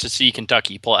you want to see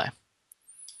Kentucky play?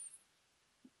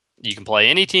 You can play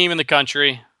any team in the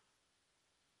country.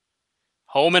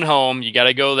 Home and home. You got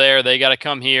to go there. They got to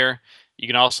come here. You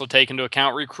can also take into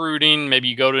account recruiting. Maybe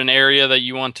you go to an area that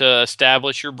you want to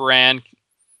establish your brand.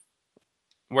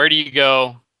 Where do you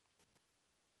go?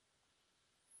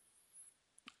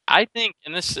 I think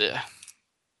in this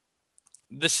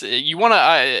you want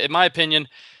to, in my opinion,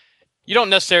 you don't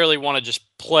necessarily want to just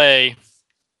play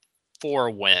for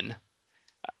a win.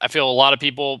 I feel a lot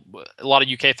of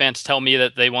UK fans tell me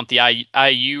that they want the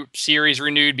IU series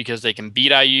renewed because they can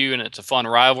beat IU and it's a fun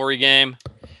rivalry game.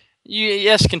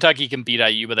 Yes, Kentucky can beat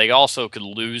IU, but they also could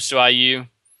lose to IU.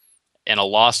 And a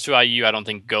loss to IU, I don't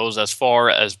think goes as far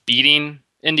as beating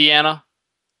Indiana.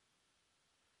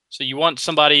 So you want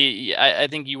somebody, I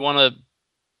think you want to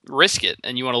risk it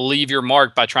and you want to leave your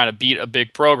mark by trying to beat a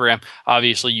big program.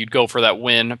 Obviously, you'd go for that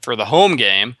win for the home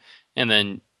game, and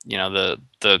then the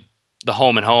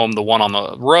home and home, the one on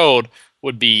the road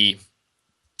would be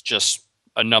just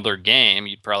another game.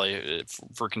 You'd probably,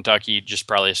 for Kentucky, just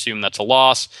probably assume that's a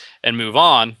loss and move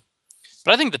on.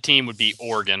 But I think the team would be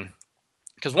Oregon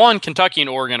because, one, Kentucky and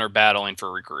Oregon are battling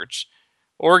for recruits.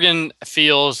 Oregon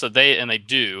feels that they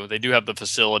do have the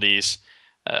facilities.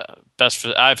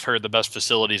 I've heard the best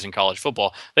facilities in college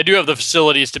football. They do have the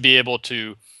facilities to be able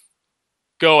to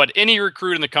go at any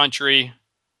recruit in the country,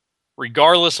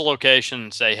 regardless of location,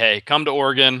 and say, hey, come to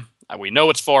Oregon. We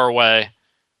know it's far away,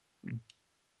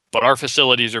 but our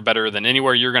facilities are better than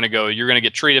anywhere you're going to go. You're going to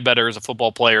get treated better as a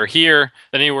football player here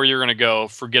than anywhere you're going to go.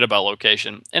 Forget about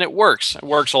location. And it works. It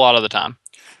works a lot of the time.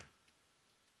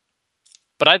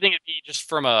 But I think it'd be just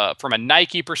from a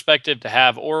Nike perspective to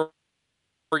have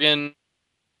Oregon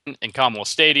in Commonwealth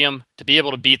Stadium, to be able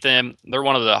to beat them. They're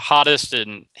one of the hottest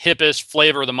and hippest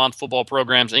flavor of the month football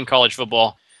programs in college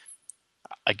football.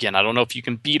 Again, I don't know if you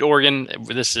can beat Oregon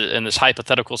in this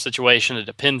hypothetical situation. It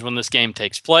depends when this game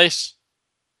takes place.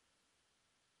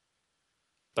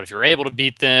 But if you're able to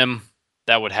beat them,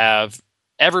 that would have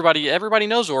everybody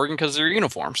knows Oregon because of their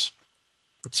uniforms.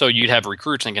 So you'd have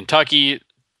recruits in Kentucky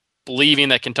believing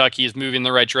that Kentucky is moving in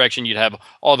the right direction. You'd have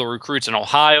all the recruits in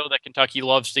Ohio that Kentucky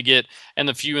loves to get, and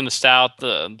the few in the South,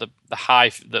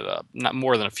 not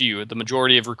more than a few, the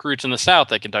majority of recruits in the South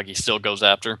that Kentucky still goes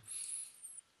after.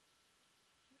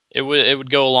 It would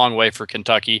go a long way for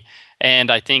Kentucky. And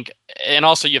I think, and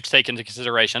also you have to take into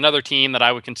consideration another team that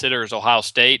I would consider is Ohio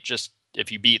State. Just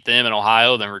if you beat them in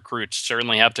Ohio, then recruits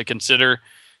certainly have to consider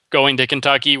going to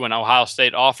Kentucky when Ohio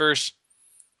State offers.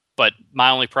 But my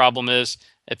only problem is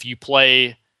if you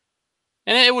play,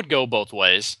 and it would go both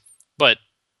ways, but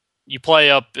you play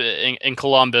up in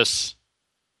Columbus,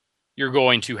 you're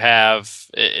going to have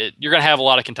a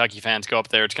lot of Kentucky fans go up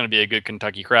there. It's going to be a good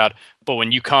Kentucky crowd. But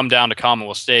when you come down to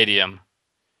Commonwealth Stadium,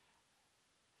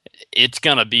 it's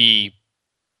going to be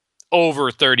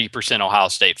over 30% Ohio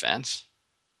State fans.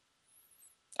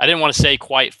 I didn't want to say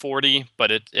quite 40,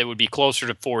 but it would be closer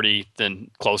to 40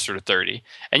 than closer to 30.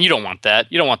 And you don't want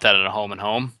that. You don't want that in a home and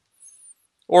home.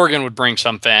 Oregon would bring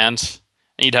some fans,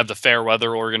 and you'd have the fair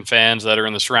weather Oregon fans that are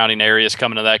in the surrounding areas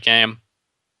coming to that game.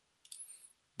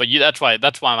 But that's why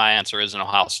my answer is in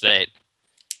Ohio State,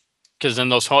 because then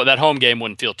that home game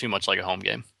wouldn't feel too much like a home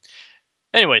game.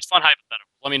 Anyways, fun hypothetical.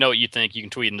 Let me know what you think. You can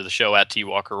tweet into the show at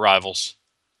TWalker Rivals.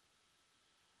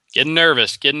 Getting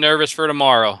nervous for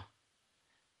tomorrow.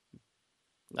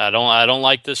 I don't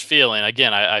like this feeling.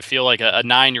 Again, I feel like a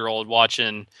 9-year-old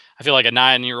watching. I feel like a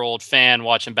 9-year-old fan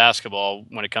watching basketball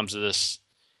when it comes to this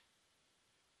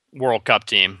World Cup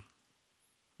team.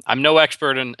 I'm no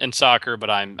expert in soccer, but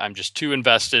I'm just too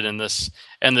invested in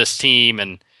this team,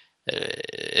 and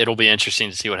it'll be interesting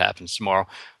to see what happens tomorrow.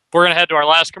 We're gonna head to our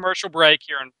last commercial break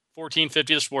here on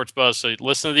 1450 The Sports Buzz. So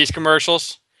listen to these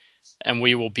commercials, and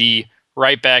we will be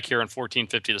right back here on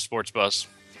 1450 The Sports Buzz.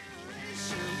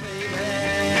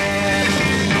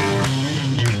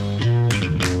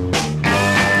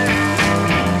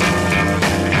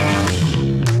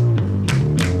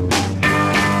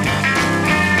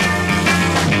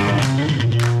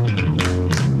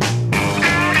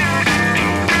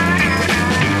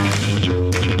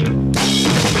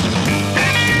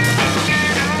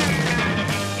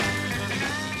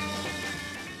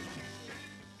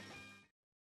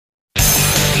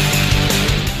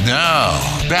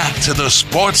 Now, back to the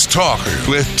Sports Talker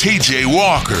with TJ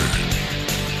Walker.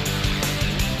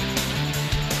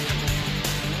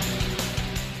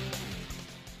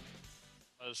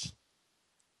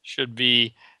 Should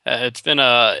be. It's been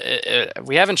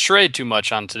we haven't strayed too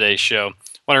much on today's show. I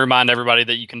want to remind everybody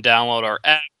that you can download our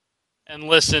app and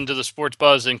listen to the Sports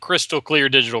Buzz in crystal clear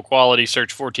digital quality.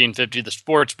 Search 1450 The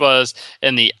Sports Buzz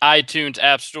in the iTunes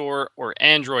App Store or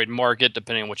Android Market,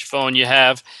 depending on which phone you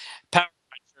have.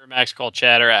 Max Call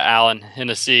Chatter at Allen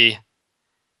Hennessy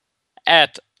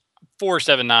at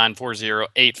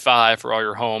 479-4085 for all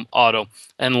your home, auto,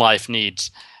 and life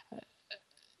needs.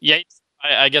 Yates,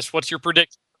 I guess what's your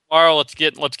prediction for tomorrow? Let's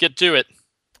get to it.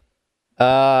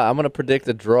 I'm going to predict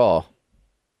a draw.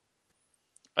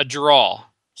 A draw.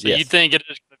 So yes. You think it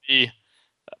is going to be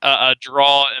a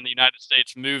draw and the United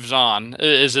States moves on?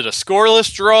 Is it a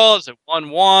scoreless draw? Is it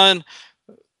 1-1?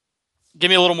 Give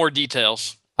me a little more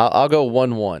details. I'll go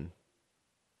 1-1.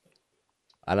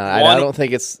 And I don't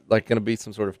think it's like going to be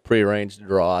some sort of prearranged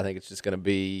draw. I think it's just going to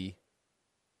be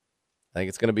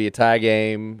a tie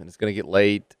game, and it's going to get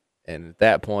late. And at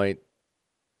that point,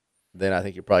 then I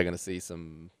think you're probably going to see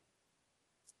some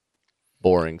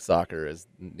boring soccer as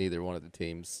neither one of the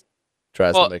teams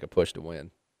tries to make a push to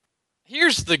win.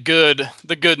 Here's the good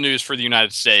news for the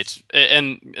United States,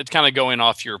 and it's kind of going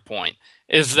off your point,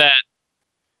 is that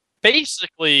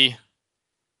basically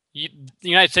the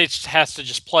United States has to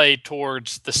just play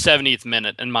towards the 70th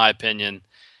minute, in my opinion.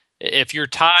 If you're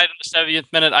tied in the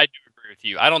 70th minute, I do agree with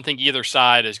you. I don't think either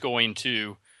side is going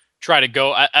to try to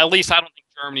go. At least I don't think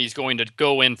Germany's going to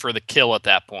go in for the kill at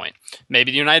that point.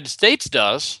 Maybe the United States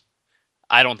does.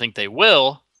 I don't think they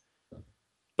will.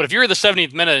 But if you're at the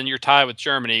 70th minute and you're tied with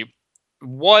Germany,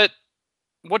 what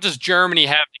does Germany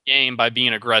have to gain by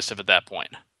being aggressive at that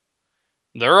point?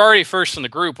 They're already first in the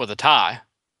group with a tie.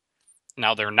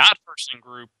 Now, they're not first in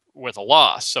group with a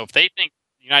loss. So if they think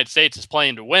the United States is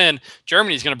playing to win,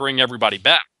 Germany's going to bring everybody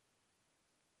back.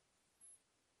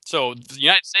 So the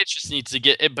United States just needs to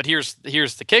get it. But here's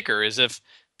the kicker, is if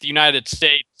the United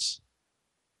States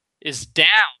is down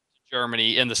to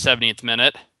Germany in the 70th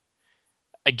minute,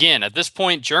 again, at this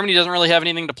point, Germany doesn't really have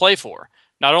anything to play for.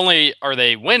 Not only are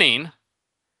they winning,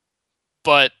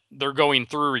 but they're going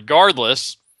through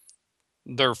regardless.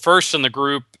 They're first in the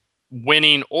group,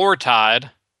 winning or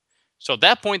tied. So at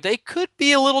that point, they could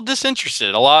be a little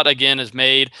disinterested. A lot, again, is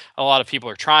made. A lot of people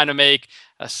are trying to make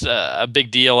a big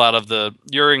deal out of the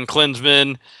Jurgen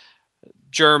Klinsmann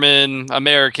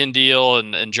German-American deal,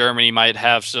 and Germany might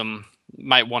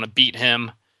want to beat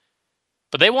him.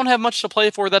 But they won't have much to play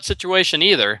for that situation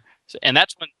either. And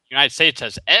that's when the United States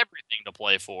has everything to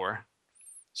play for.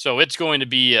 So it's going to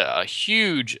be a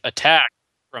huge attack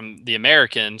from the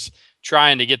Americans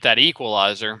trying to get that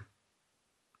equalizer.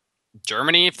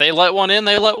 Germany, if they let one in,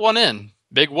 they let one in.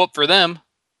 Big whoop for them.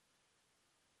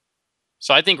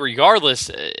 So I think regardless,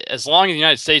 as long as the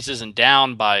United States isn't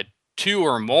down by 2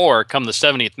 or more come the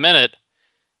 70th minute,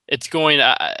 it's going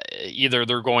to, either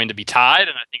they're going to be tied,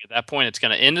 and I think at that point it's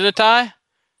going to end in a tie,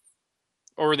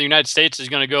 or the United States is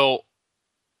going to go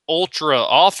ultra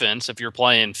offense if you're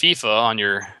playing FIFA on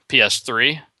your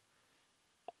PS3,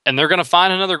 and they're going to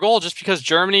find another goal just because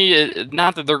Germany,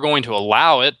 not that they're going to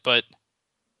allow it, but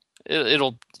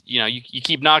it'll, you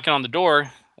keep knocking on the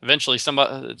door, eventually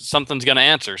something's going to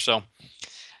answer. So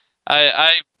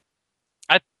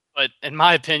but in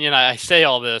my opinion, I say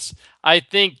all this, I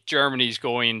think Germany's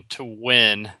going to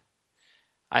win.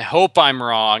 I hope I'm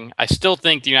wrong. I still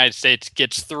think the United States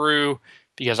gets through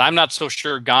because I'm not so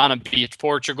sure Ghana beats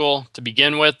Portugal to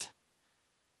begin with.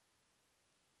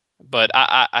 But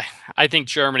I think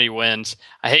Germany wins.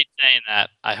 I hate saying that.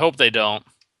 I hope they don't.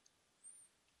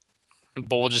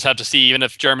 But we'll just have to see, even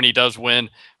if Germany does win,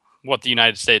 what the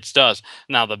United States does.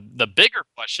 Now, the bigger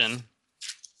question,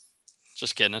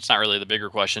 just kidding, it's not really the bigger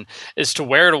question, is to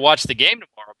where to watch the game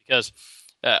tomorrow. Because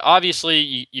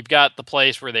obviously you've got the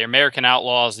place where the American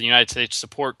Outlaws, the United States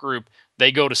support group,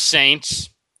 they go to Saints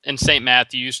in St.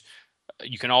 Matthews.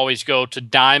 You can always go to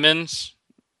Diamonds.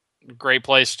 Great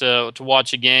place to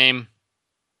watch a game.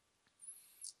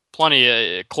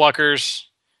 Plenty of Cluckers,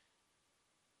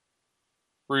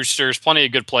 Roosters, plenty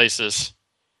of good places.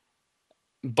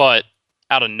 But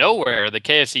out of nowhere, the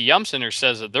KFC Yum Center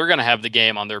says that they're going to have the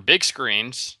game on their big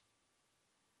screens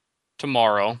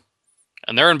tomorrow.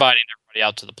 And they're inviting everybody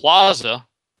out to the plaza.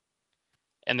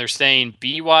 And they're saying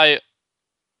BYO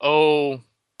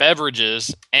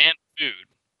beverages and food.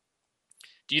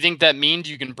 Do you think that means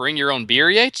you can bring your own beer,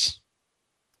 Yates?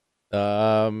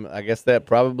 I guess that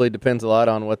probably depends a lot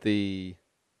on what the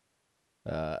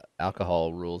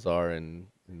alcohol rules are in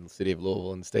the city of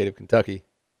Louisville and the state of Kentucky.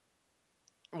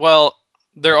 Well,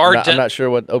 there are. I'm not sure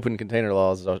what open container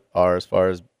laws are as far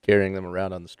as carrying them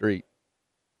around on the street.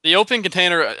 The open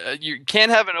container, you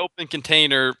can't have an open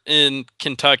container in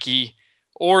Kentucky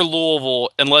or Louisville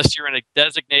unless you're in a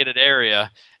designated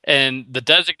area. And the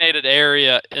designated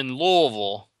area in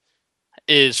Louisville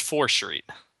is 4th Street.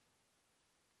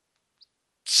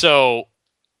 So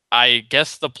I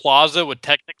guess the plaza would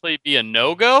technically be a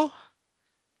no-go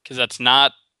because that's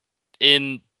not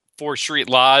in 4th Street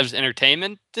Live's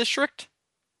entertainment district.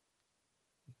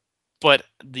 But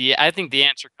I think the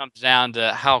answer comes down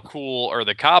to how cool are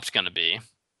the cops going to be.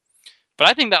 But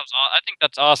I think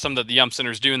that's awesome that the Yum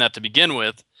Center's doing that to begin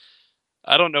with.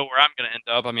 I don't know where I'm going to end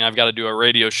up. I mean, I've got to do a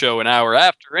radio show an hour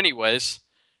after anyways,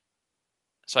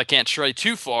 so I can't stray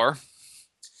too far.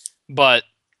 But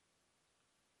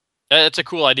it's a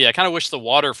cool idea. I kind of wish the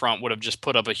waterfront would have just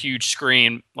put up a huge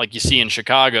screen like you see in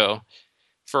Chicago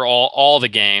for all the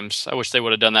games. I wish they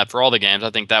would have done that for all the games. I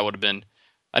think that would have been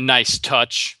a nice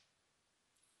touch.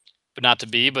 But not to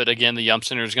be. But again, the Yum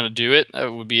Center is going to do it.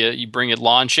 It would be you bring a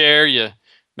lawn chair. You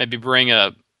maybe bring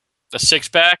a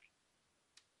 6-pack.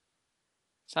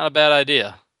 It's not a bad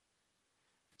idea.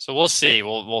 So we'll see.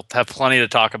 We'll have plenty to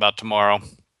talk about tomorrow.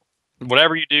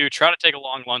 Whatever you do, try to take a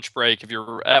long lunch break. If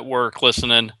you're at work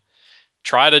listening,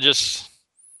 try to just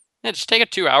take a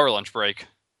 2-hour lunch break.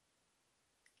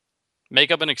 Make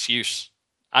up an excuse.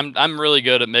 I'm really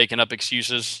good at making up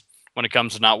excuses when it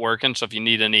comes to not working. So if you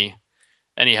need any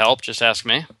help, just ask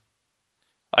me.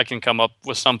 I can come up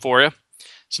with some for you.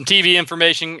 Some TV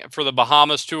information for the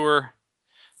Bahamas tour.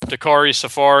 Dakari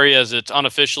Safari, as it's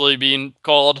unofficially being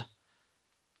called.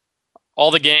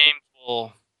 All the games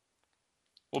will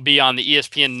be on the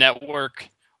ESPN network.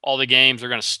 All the games are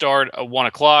going to start at 1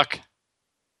 o'clock.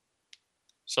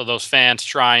 So those fans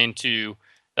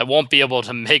that won't be able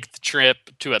to make the trip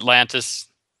to Atlantis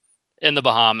in the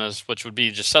Bahamas, which would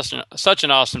be just such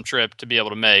an awesome trip to be able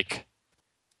to make,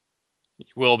 you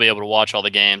will be able to watch all the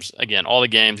games. Again, all the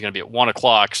games are going to be at 1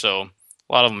 o'clock, so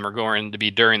a lot of them are going to be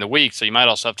during the week, so you might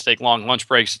also have to take long lunch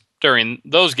breaks during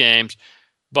those games.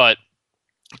 But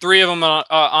 3 of them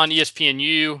on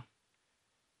ESPNU,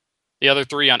 the other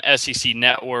 3 on SEC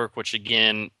Network, which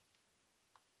again,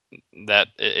 that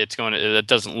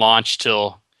doesn't launch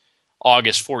till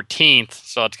August 14th,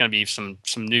 so it's going to be some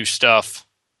new stuff.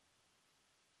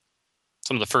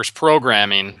 Some of the first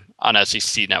programming on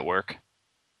SEC Network.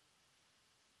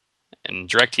 And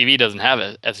DirecTV doesn't have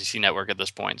a SEC Network at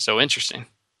this point, so interesting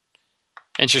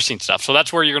stuff. So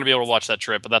that's where you're going to be able to watch that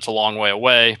trip, but that's a long way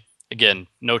away. Again,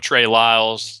 no Trey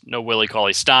Lyles, no Willie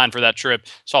Cauley-Stein for that trip.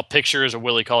 Saw pictures of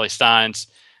Willie Cauley-Stein's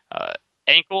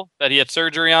ankle that he had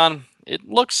surgery on. It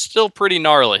looks still pretty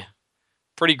gnarly,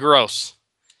 pretty gross.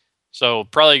 So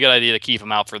probably a good idea to keep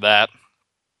him out for that.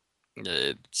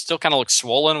 It still kind of looks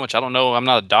swollen, which I don't know. I'm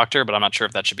not a doctor, but I'm not sure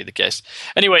if that should be the case.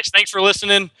 Anyways, thanks for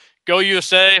listening. Go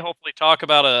USA. Hopefully talk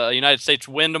about a United States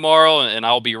win tomorrow, and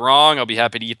I'll be wrong. I'll be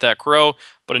happy to eat that crow.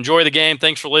 But enjoy the game.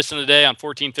 Thanks for listening today on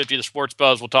 1450 The Sports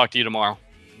Buzz. We'll talk to you tomorrow.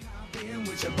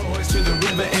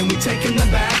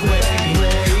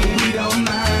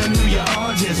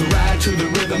 Just ride to the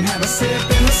rhythm, have a sip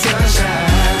in the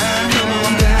sunshine. Come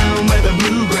on down where the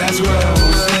bluegrass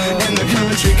grows, and the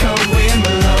country cold wind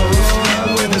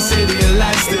blows, where the city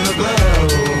lights still glow.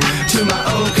 To my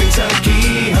old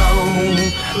Kentucky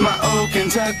home, my old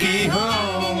Kentucky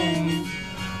home.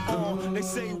 Oh, they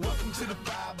say